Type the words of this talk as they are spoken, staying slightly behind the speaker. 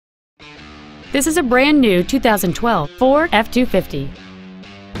This is a brand new 2012 Ford F-250.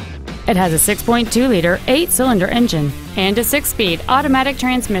 It has a 6.2-liter 8-cylinder engine and a 6-speed automatic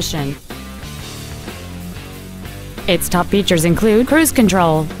transmission. Its top features include cruise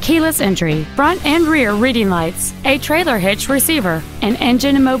control, keyless entry, front and rear reading lights, a trailer hitch receiver, an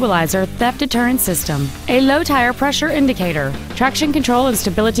engine immobilizer theft deterrent system, a low tire pressure indicator, traction control and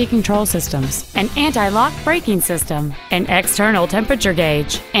stability control systems, an anti-lock braking system, an external temperature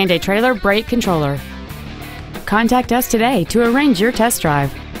gauge, and a trailer brake controller. Contact us today to arrange your test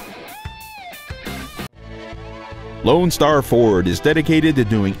drive. Lone Star Ford is dedicated to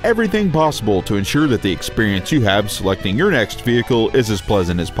doing everything possible to ensure that the experience you have selecting your next vehicle is as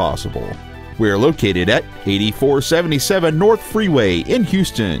pleasant as possible. We are located at 8477 North Freeway in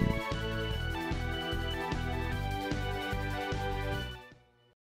Houston.